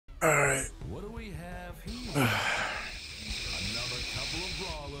All right. What do we have here? Another couple of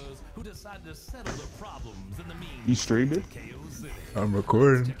brawlers who decide to settle their problems in the mean. You streamed it? KO City. I'm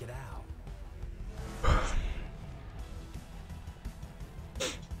recording. Check it out.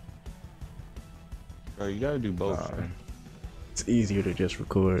 Bro, you gotta do both. Man. It's easier to just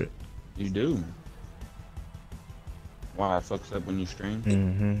record. You do. Why it fucks up when you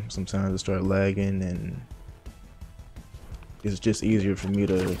stream? Sometimes it start lagging, and it's just easier for me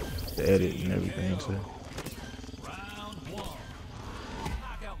to edit and everything. So. Round one.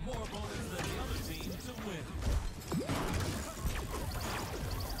 Knock out more opponents than the other team to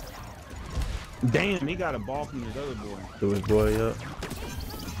win. Damn, he got a ball from his other boy. Threw his boy up.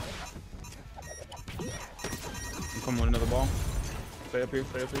 You come with another ball. Stay up here,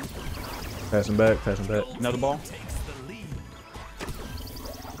 stay up here. Pass him back. Pass him back. Another ball. Takes the lead.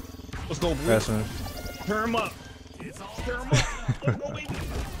 Let's go, boy. Pass him. Turn him up. It's all Turn him up. Let's go, baby.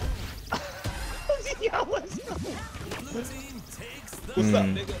 Yo, let's go. blue team takes the What's lead. up,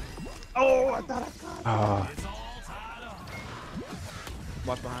 nigga? Oh, I thought I got it. Ah, It's all tied up.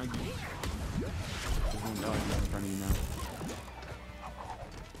 Watch behind you. Oh, he's in front of you now.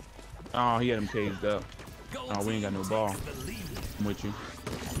 Oh, he had him caged up. Oh, we ain't got no ball. I'm with you.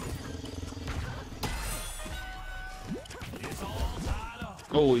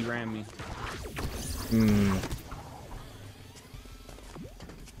 Oh, he ran me.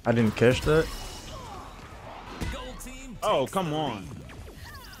 I didn't catch that. Gold team Oh, come on.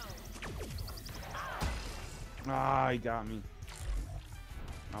 Ah, he got me.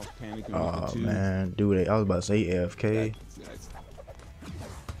 I was panicking with the Oh two. man, dude, I was about to say AFK.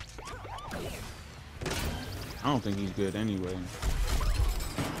 I don't think he's good anyway.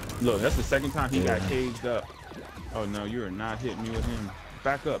 Look, that's the second time he got caged up. Oh no, you are not hitting me with him.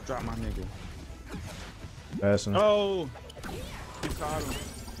 Back up, drop my nigga. Pass him. Oh, he caught him.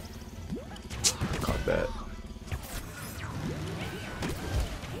 Caught that.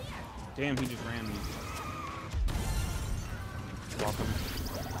 Damn, he just ran me. Walk him.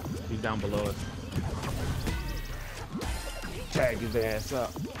 He's down below us. Tag his ass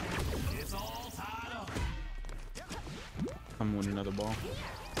up. It's all tied up. Come with another ball.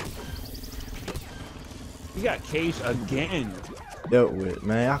 He got caged again. Dealt with,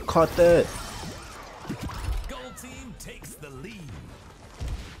 man. I caught that. Gold team takes the lead.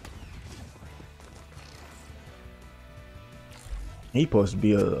 He supposed to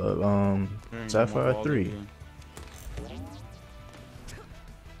be a There ain't no more Sapphire balls 3. up here.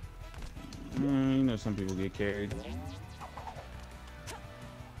 You know some people get carried.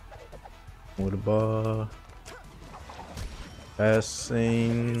 With a ball.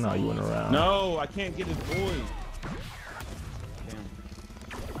 Passing. Oh, you went around. No, I can't get his boy.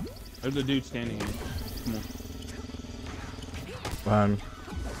 Damn. There's a dude standing here. Come on, Behind me.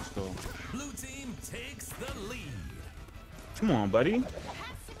 let's go. Blue team takes the lead. Come on, buddy.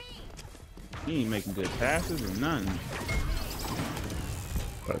 He ain't making good passes or nothing.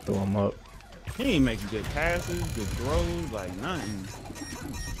 Gotta throw him up. He ain't making good passes, good throws, like nothing.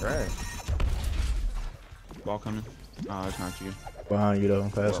 He's trash. Ball coming. Oh, it's not you. Behind you though. Well,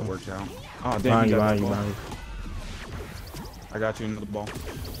 Pass it him. worked out. Oh, damn, Behind he you, got behind that you, ball. behind you. I got you another ball.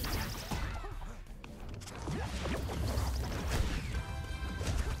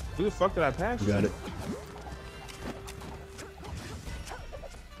 Who the fuck did I pass? You got it.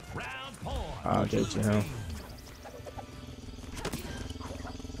 Round point. I'll get to him.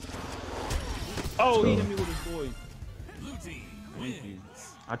 Oh, he Go. hit me with his boy. Blue team Thank you.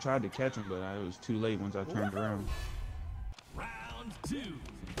 wins. I tried to catch him, but it was too late once I turned around. Round two.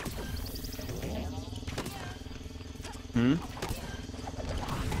 Hmm?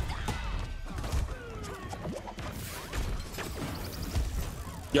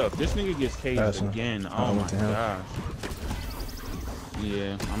 Yo, if this nigga gets caged Pass him. again, I oh my went to him. gosh.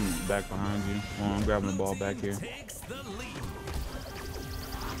 Yeah, I'm back behind you. Oh, I'm grabbing the ball back here. Takes the lead.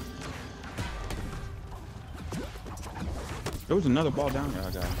 There was another ball down there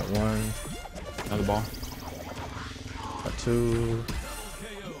I got. Got one. Another ball. Got two.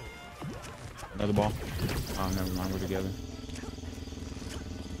 KO. Another ball. Oh, never mind. We're together.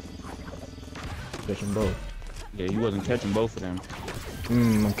 Catch them both. Yeah, he wasn't catching both of them.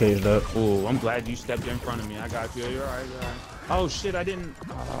 I'm caged up. Oh, I'm glad you stepped in front of me. I got you. You're all right. You're all right. Oh shit! I didn't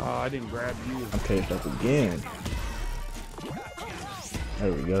grab you. I'm caged up again.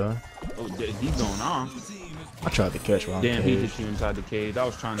 There we go. Oh, he's going off. I tried to catch one. Damn, he hit you inside the cage. I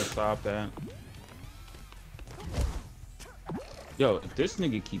was trying to stop that. Yo, if this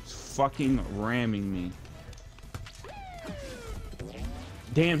nigga keeps fucking ramming me.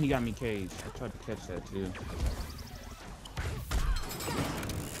 Damn, he got me caged. I tried to catch that too.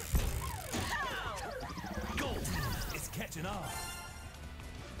 Switching off.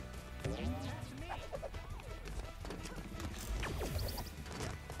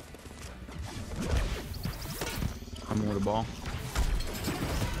 I'm with the ball.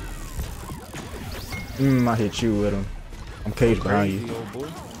 I hit you with him. I'm caged behind Crazy you. old boy.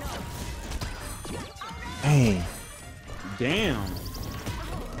 Dang. Damn.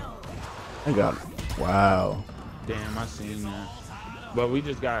 I got. Wow. Damn, I seen that. But we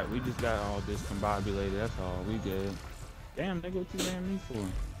just got all discombobulated. That's all. We good. Damn, nigga, what you ran me for?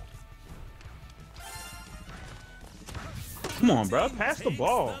 Come on, bro. Pass the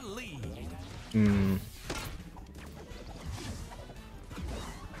ball. Me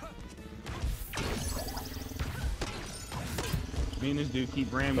and this dude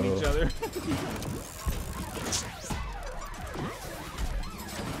keep ramming each other.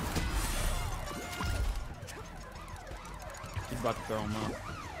 He's about to throw him up.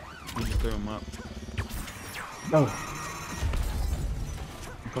 We just threw him up. No.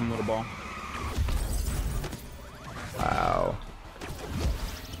 I'm coming with the ball. Wow.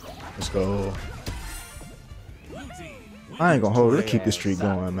 Let's go. I ain't gonna hold it. Keep the streak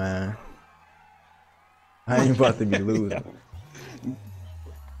going, man. I ain't about to be losing.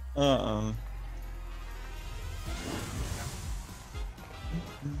 Man,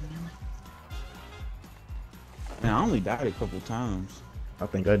 I only died a couple times. I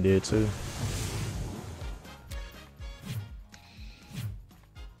think I did too.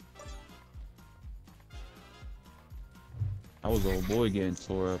 I was old boy getting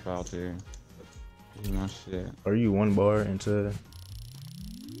tore up out there. This is my shit. Are you one bar into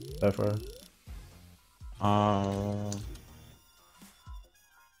FR?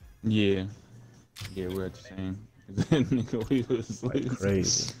 Yeah. Yeah, we're at the same. Nigga, we was Like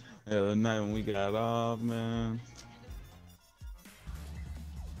crazy. Yeah, the night when we got off, man.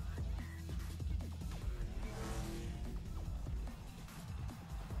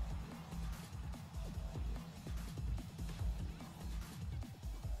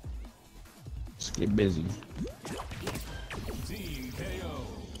 Let's get busy. Team KO.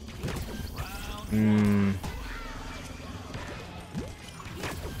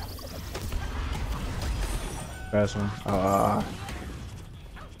 Pass one.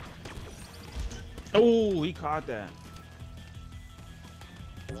 Oh, he caught that.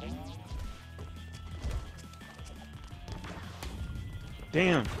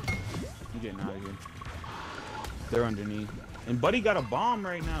 Damn. I'm getting out of here. They're underneath. And Buddy got a bomb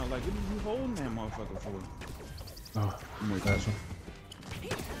right now. Like, what are you holding that motherfucker for? Oh, I'm with pass one.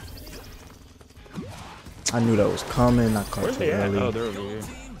 I knew that was coming. I caught Where's it they at? early. Oh, they're over here.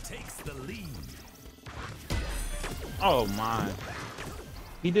 Team takes the lead. Oh, my.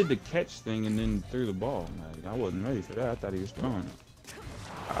 He did the catch thing and then threw the ball. Like, I wasn't ready for that. I thought he was throwing it.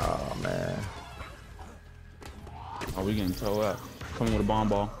 Oh man. Oh, we getting toe up. Coming with a bomb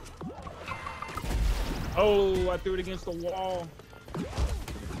ball. Oh, I threw it against the wall.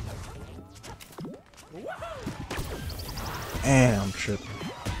 Damn, I'm tripping.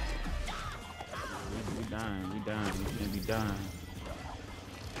 We dying. We dying. We can't be dying.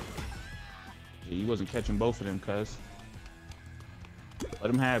 Yeah, he wasn't catching both of them, cuz. Let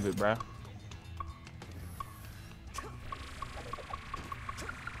him have it, bruh.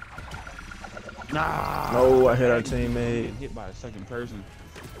 Nah. No, I hit our Getting teammate. hit by a second person.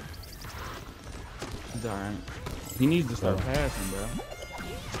 He's alright. He needs to start passing, bro.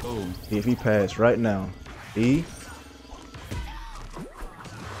 Oh. If he passed right now, E.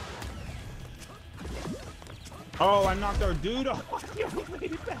 Oh, I knocked our dude off. He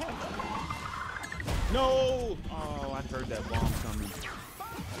made it back. No. Oh, I heard that bomb coming.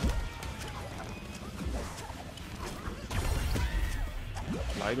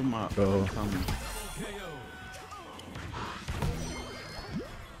 Light him up. Go. Coming. KO.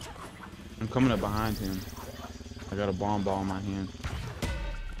 I'm coming up behind him. I got a bomb ball in my hand.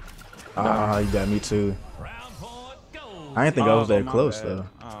 Ah, you got me too. Round point, go. I didn't think I was that my close bad. though.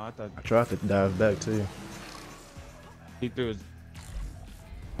 Oh, I thought I tried to dive back too. he threw his.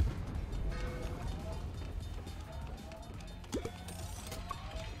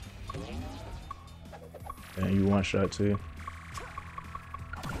 And you one shot too.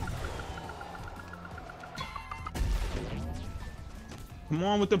 Come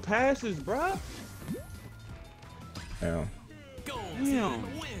on with the passes, bruh. Damn. Gold Damn.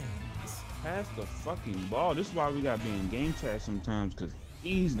 team wins. Pass the fucking ball. This is why we gotta be in game chat sometimes, because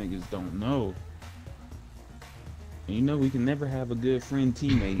these niggas don't know. And you know we can never have a good friend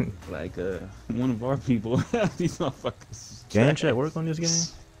teammate like one of our people. These motherfuckers. Game chat work on this game?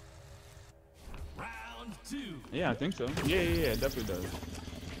 Round two. Yeah, I think so. Yeah, it definitely does.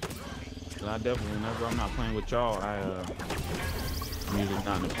 I definitely, whenever I'm not playing with y'all, I'm usually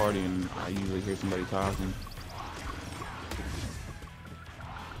not in the party and I usually hear somebody talking.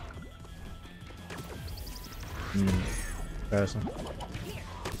 Pass him.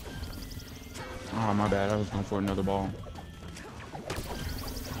 Oh, my bad. I was going for another ball.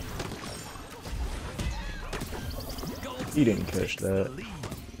 He didn't catch that.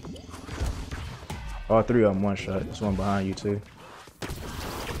 All three of them one shot. This one behind you too.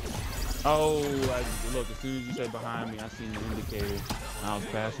 Oh, look, as soon as you said behind me, I seen the indicator. I was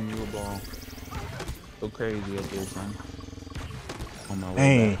passing you a ball. Go crazy up there, son. On my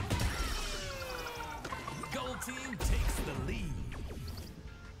way back. Gold team takes the lead.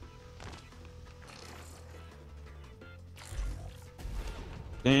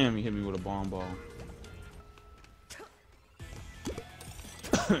 Damn, he hit me with a bomb ball.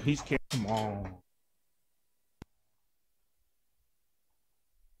 He's carrying. Come on.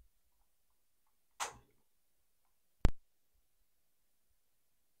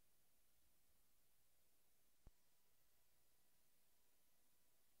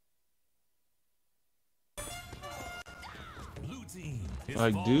 Blue team is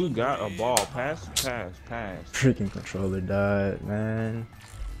Like, dude falling got a red. ball. Pass, pass, pass. Freaking controller died, man.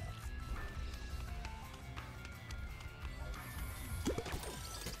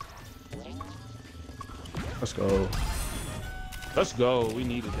 Let's go. Let's go. We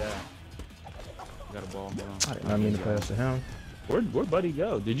needed that. We got a ball, bro. I did not mean to pass to him. Where'd Buddy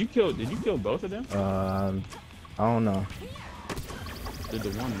go? Did you kill both of them? I don't know. Did the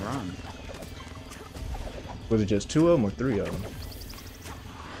one run? Was it just two of them or three of them?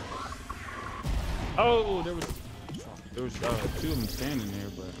 Oh, there was two of them standing there,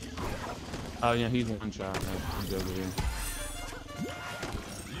 but oh yeah, he's one shot. He's over there.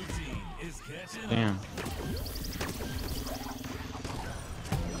 Blue team is catching up. Damn.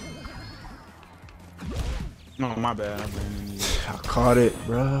 No, my bad. I ran into you. I caught it,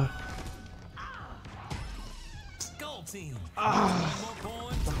 bruh. Gold team. Ah. 2 more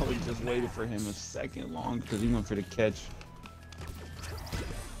points. Oh, we just waited for him a second long because he went for the catch.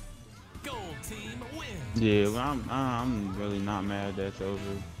 Gold team wins. Yeah, well, I'm really not mad that's over.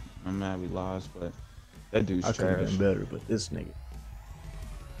 I'm mad we lost, but that dude's I could have trash. been better, but this nigga.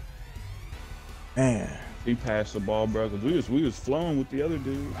 Man. He passed the ball, bro. Cause we was flowing with the other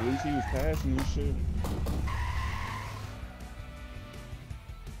dude. At least he was passing and shit.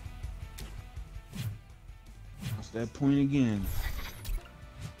 Lost that point again.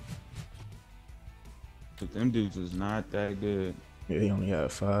 But them dudes was not that good. Yeah, he only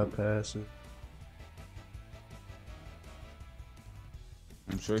had 5 passes.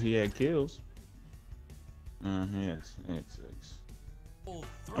 I'm sure he had kills. Yes, 6.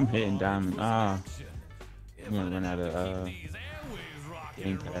 I'm hitting diamond. I'm gonna run out of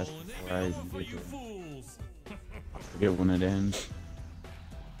game pass before I even get there. I forget when it ends.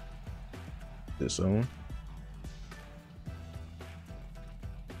 This one.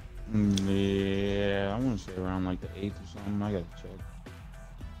 Yeah, I want to say around like the 8th or something. I gotta check.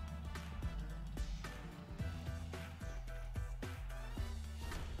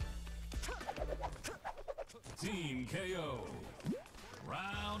 Team KO.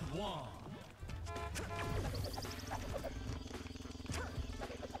 Round 1.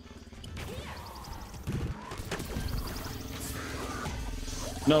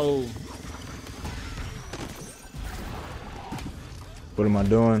 No. What am I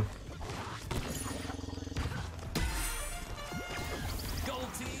doing?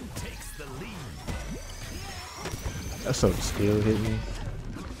 Gold team takes the lead. That's so still hit me.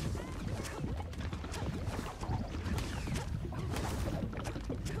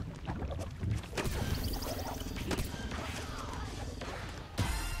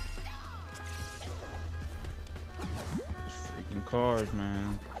 Freaking cars,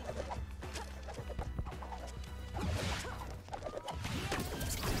 man.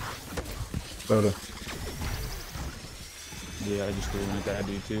 Soda. Yeah, I just threw one at that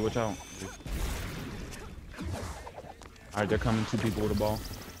dude too. Watch out. Alright, they're coming. 2 people with a ball.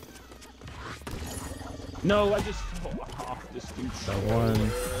 No, I just fell off this dude. So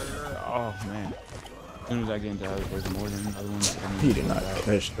One. Oh man. As soon as I get into the other person, more than the other one. He did not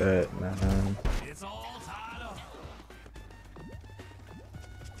catch that, man. It's all tied up.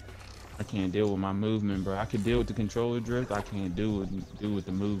 I can't deal with my movement, bro. I could deal with the controller drift. I can't do with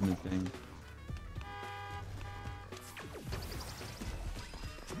the movement thing.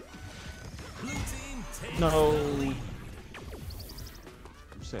 Blue team takes No. the lead.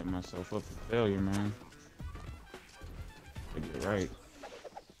 I'm setting myself up for failure, man. I get right.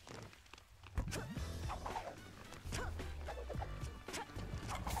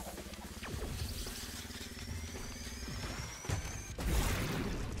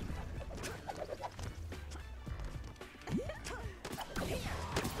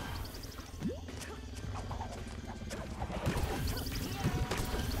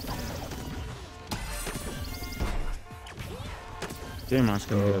 Damn, I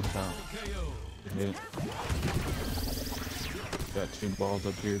still hit up top. Hit. Got 2 balls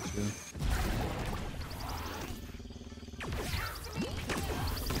up here too.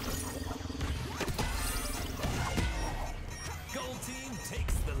 Gold team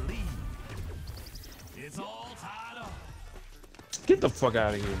takes the lead. It's all tied up. Get the fuck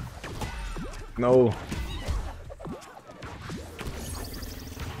out of here. No.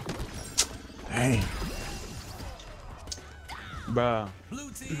 Dang. Bruh, Blue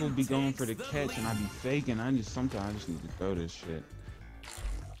team people be going for the takes catch and I be faking. Sometimes I just need to throw this shit.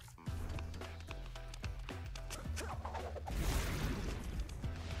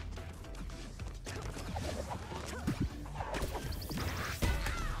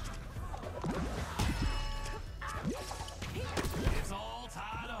 It's all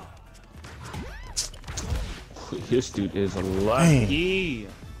tied up. This dude is lucky.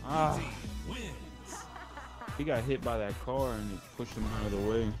 Ah, Wins. he got hit by that car and it pushed him out of the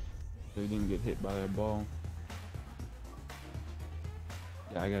way. So he didn't get hit by that ball.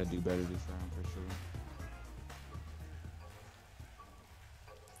 Yeah, I gotta do better this round for sure.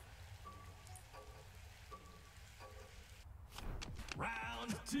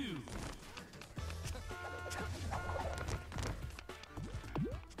 Round 2.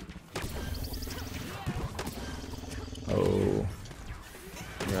 Oh.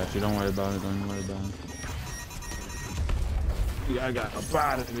 Got you. Don't worry about it. Don't worry about it. Yeah, I got up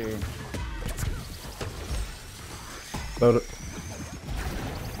out of there. Load it.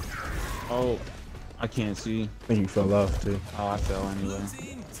 Oh, I can't see. I think you fell off too. Oh, I fell anyway. Blue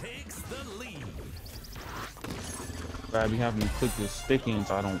team takes the lead. But I be having to click this stick in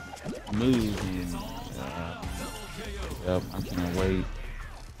so I don't move. And, yep, I can't wait.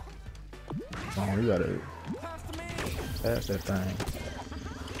 Oh, you gotta pass that thing.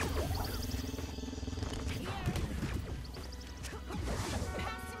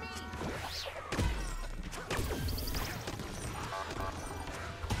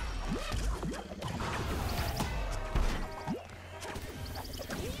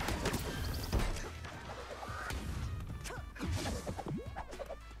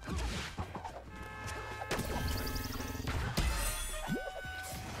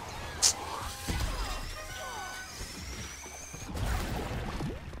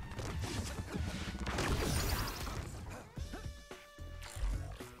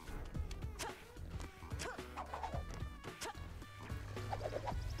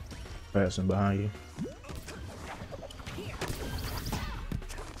 Passing behind you.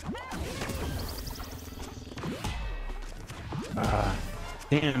 Ah,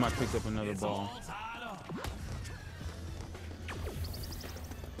 Damn, I picked up another ball. All tied up.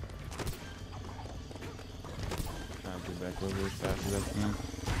 I'll get back over as fast as I can.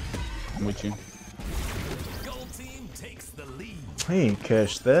 I'm with you. Gold team takes the lead. I ain't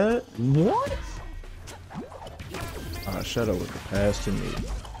catch that. What? Ah, shut up with the pass to me.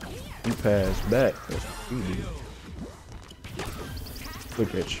 You pass back. That's what you do.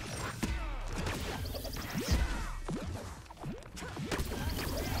 Look at you.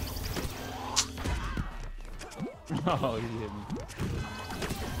 Oh, he hit me.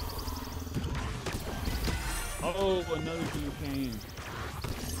 Oh, another dude came.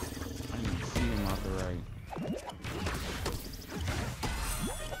 I didn't see him off the right.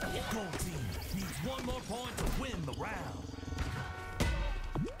 Gold team needs one more point to win the round.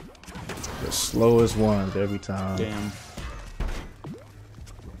 The slowest ones every time. Damn.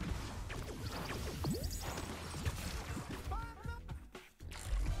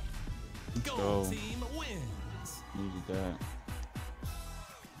 Gold go. team wins. Needed that.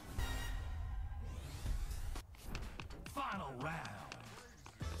 Final round.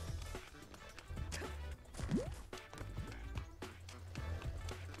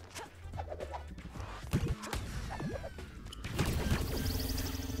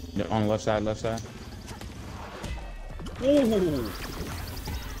 Yeah, on the left side, left side. Ooh.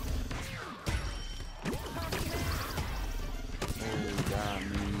 Oh, God,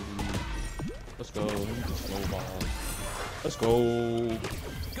 man. Let's go. The slow ball. Let's go.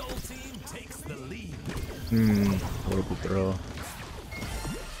 Gold team takes the lead. Horrible throw.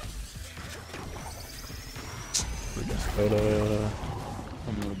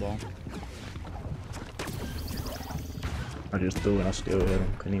 Come with the ball. I just threw and I still hit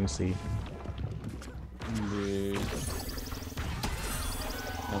him. Couldn't even see. Yeah.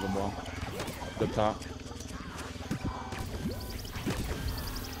 Another ball. Up top.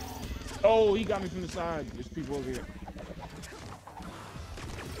 Oh, he got me from the side. There's people over here.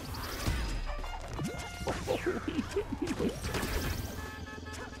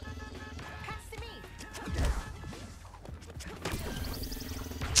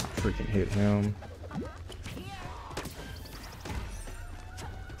 freaking hit him.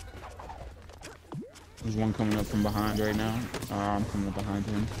 There's one coming up from behind right now. I'm coming up behind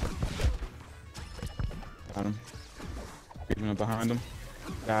him. Got him. Creeping up behind him.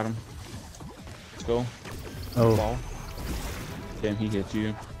 Got him. Let's go. Oh. Ball. Damn, he hit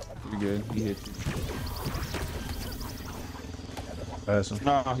you. You're good. He hit you. Pass him.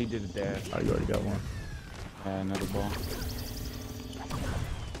 No, he did a dash. Oh, you already got one. Another ball.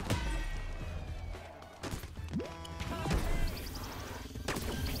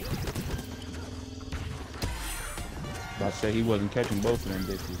 About to say he wasn't catching both of them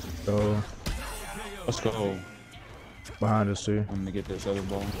bitches. Go. Let's go. Behind us too. I'm gonna get this other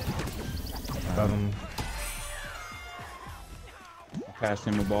ball. Got him. I passed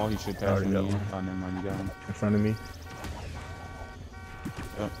him a ball. He should pass Already me. got In. one. Oh, never mind. You got him. In front of me.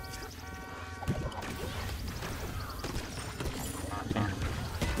 Yep.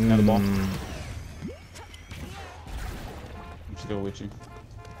 Another ball. I'm still with you.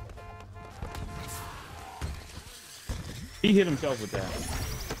 He hit himself with that.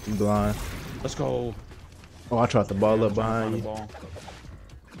 I'm blind. Let's go. Oh, I tried the ball up Trying to behind you. find the ball.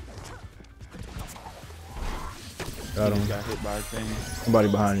 Got He him. got hit by a thing. Somebody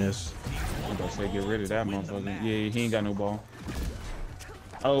behind us. I'm about to say get rid of that motherfucker. Yeah, he ain't got no ball.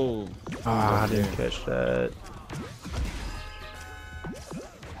 Oh. Ah, I didn't catch that.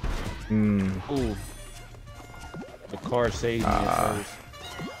 Ooh. The car saved me at first.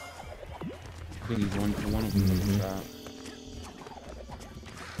 I think he's one of them shot.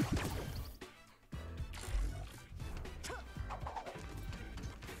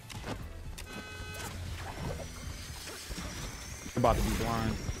 About to be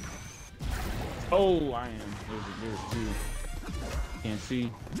blind. Oh, I am. There's two. Can't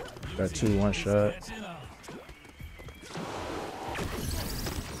see. Got two, one shot.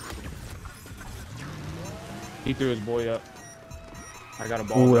 He threw his boy up. I got a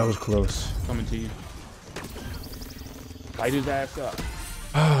ball. Ooh, that was close. Coming to you. Light his ass up.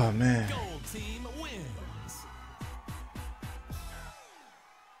 Oh man. Gold team wins.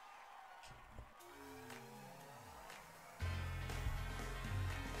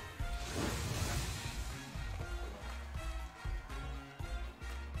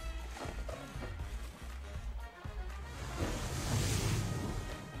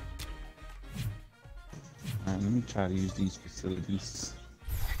 Alright, let me try to use these facilities.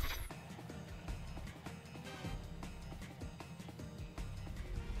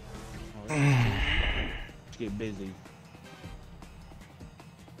 Let's get busy.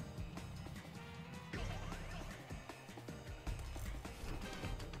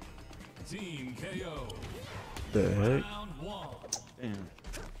 Team KO. The heck? Round one. Damn.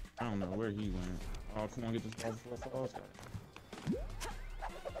 I don't know where he went. Oh, come on, get this ball before it falls.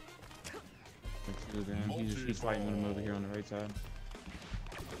 He's fighting with him over here on the right side.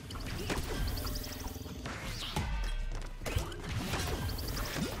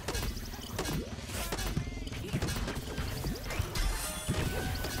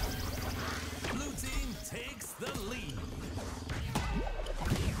 Blue team takes the lead.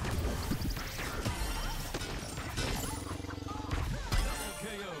 Double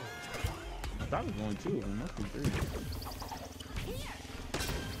KO. I thought it was only two of them. Must be three.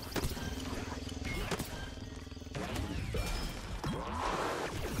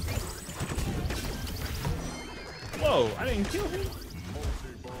 Whoa, I didn't kill him.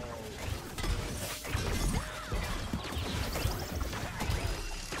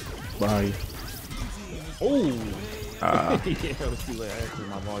 Behind you. Oh! Ah. Yeah, it was too late. I had to turn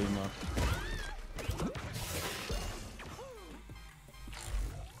my volume up.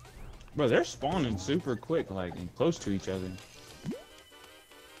 Bro, they're spawning super quick, like, and close to each other.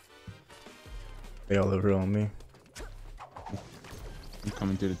 They all over on me. I'm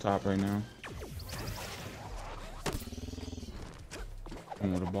coming to the top right now.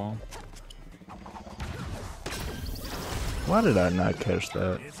 One with a ball. Why did I not catch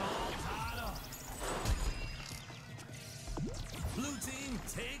that? It's all tied up. Blue team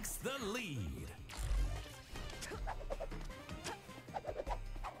takes the lead.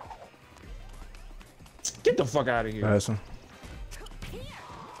 Get the fuck out of here. Pass him.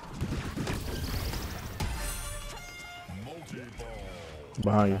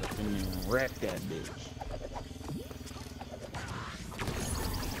 Behind you. And then wreck that bitch.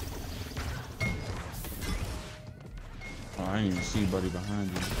 Oh, I didn't even see buddy behind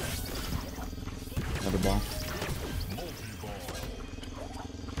you. Another ball.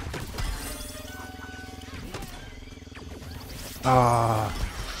 Ah.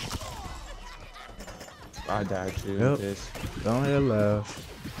 I died too. Yep. Pissed. Don't hit left.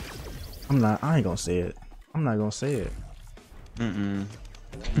 I ain't gonna say it. I'm not gonna say it.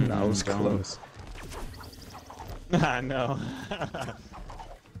 That was Don't. close. I know. I'm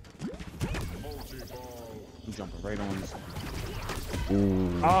jumping right on this.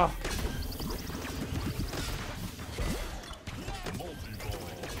 Ooh. Ah.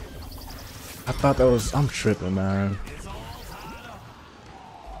 I thought that was. I'm tripping, man.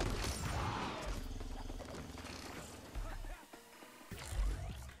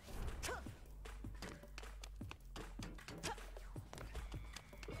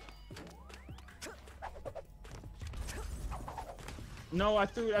 No, I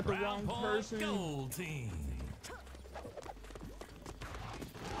threw it at the wrong person. Gold team.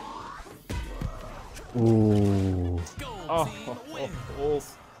 Ooh. Gold Oh, team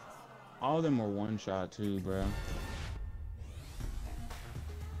wins. All of them were one shot too, bro.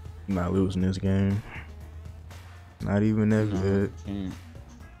 I'm not losing this game. Not even that No, good. can't.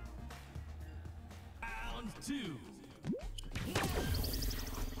 Round 2.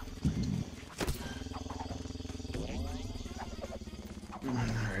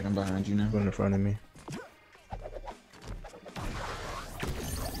 Alright, I'm behind you now. Go in front of me.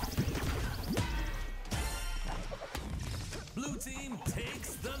 Blue team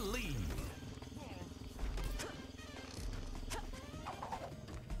takes the lead.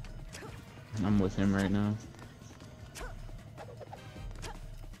 I'm with him right now.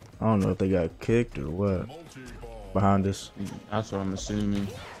 I don't know if they got kicked or what. Behind us. That's what I'm assuming.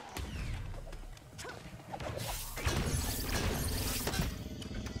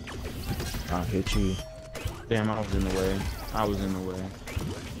 I'll hit you. Damn, I was in the way. I was in the way.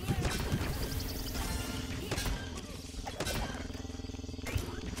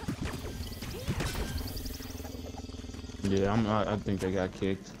 Yeah, I think they got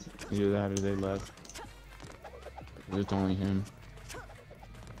kicked. Either that or they left. It's only him.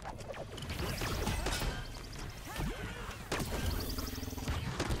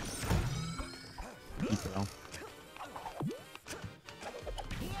 He fell.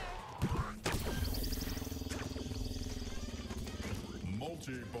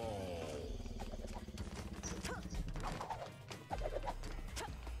 Multi-ball.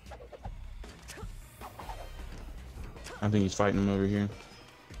 I think he's fighting him over here.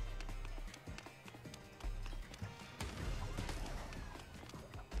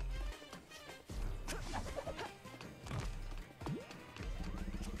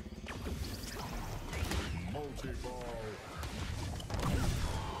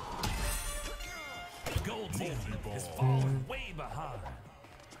 Gold team is falling way behind.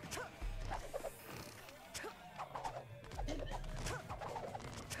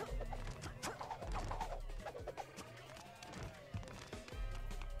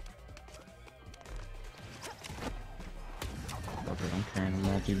 Okay, I'm carrying a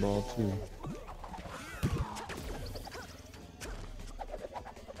multi-ball too.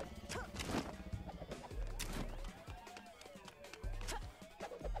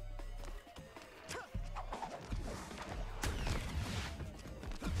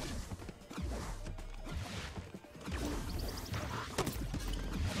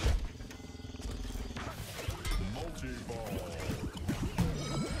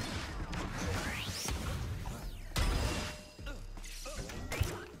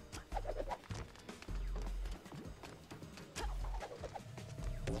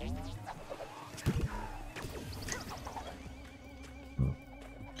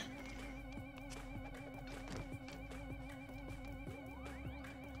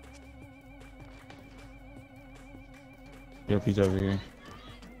 Yep, he's over here.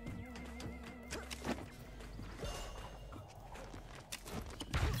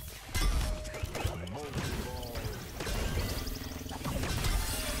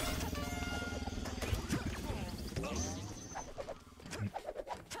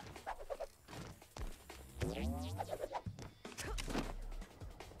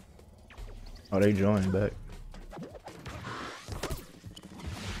 Oh, they joined back.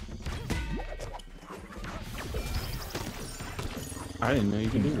 I didn't know you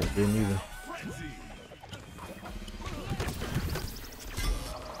could do that. Didn't either. Frenzy.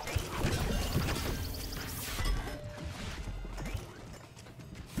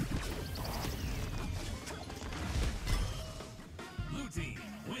 Blue team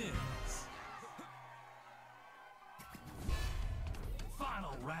wins.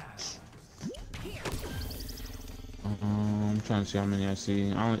 Final round. I'm trying to see how many I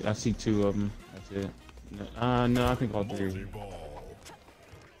see. I see 2 of them. That's it. No, I think all 3.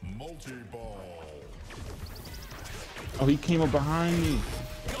 Multi-ball. Oh, he came up behind me.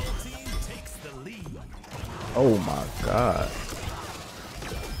 Gold team takes the lead. Oh my god.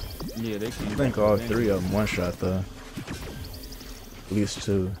 Yeah, they can. I think all 3 of them one shot though. At least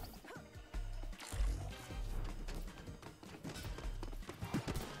 2.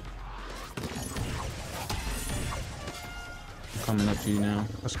 Coming up to you now.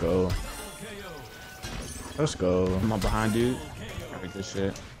 Let's go. Let's go. Am I behind dude? Alright, good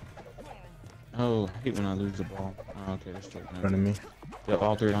shit. Oh, I hate when I lose the ball. Oh, okay, that's straight. In front of me. Yeah,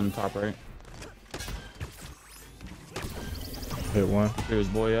 all 3 on the top right. Hit one. Clear his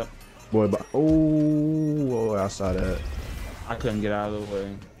boy up. Boy, oh, I saw that. I couldn't get out of the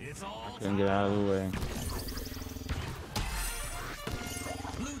way. I couldn't get out of the way.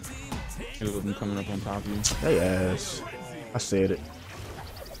 Two of them coming up on top of you. Hey ass. I said it.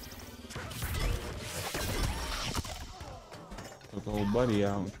 Took the old buddy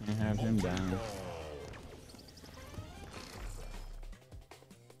out. Can't have him down.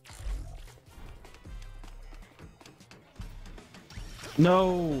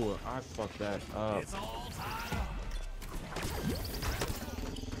 No! I fucked that up.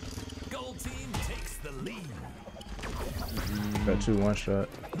 Gold team takes the lead. Got 2 one shot.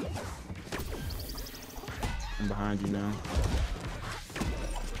 I'm behind you now.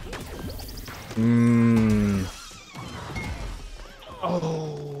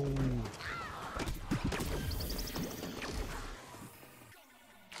 Oh!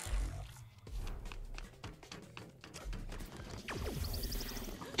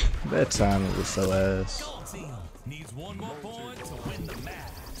 That timing was so ass. Gold team needs 1 more point to win the match.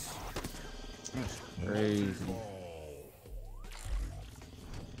 That's crazy.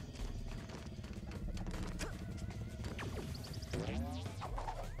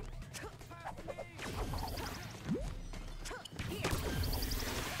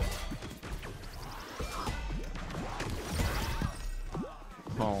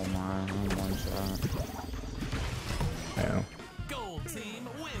 Oh my, I'm one shot. Damn. Gold team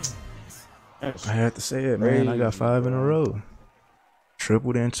wins. That's I had to say it, man. I got crazy, 5 in a bro. row.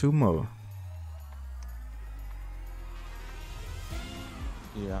 Tripled and 2 more.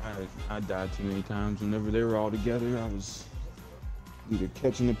 Yeah, I died too many times. Whenever they were all together, I was either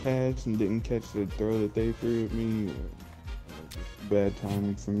catching the pass and didn't catch the throw that they threw at me, or just bad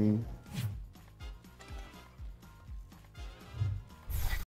timing for me.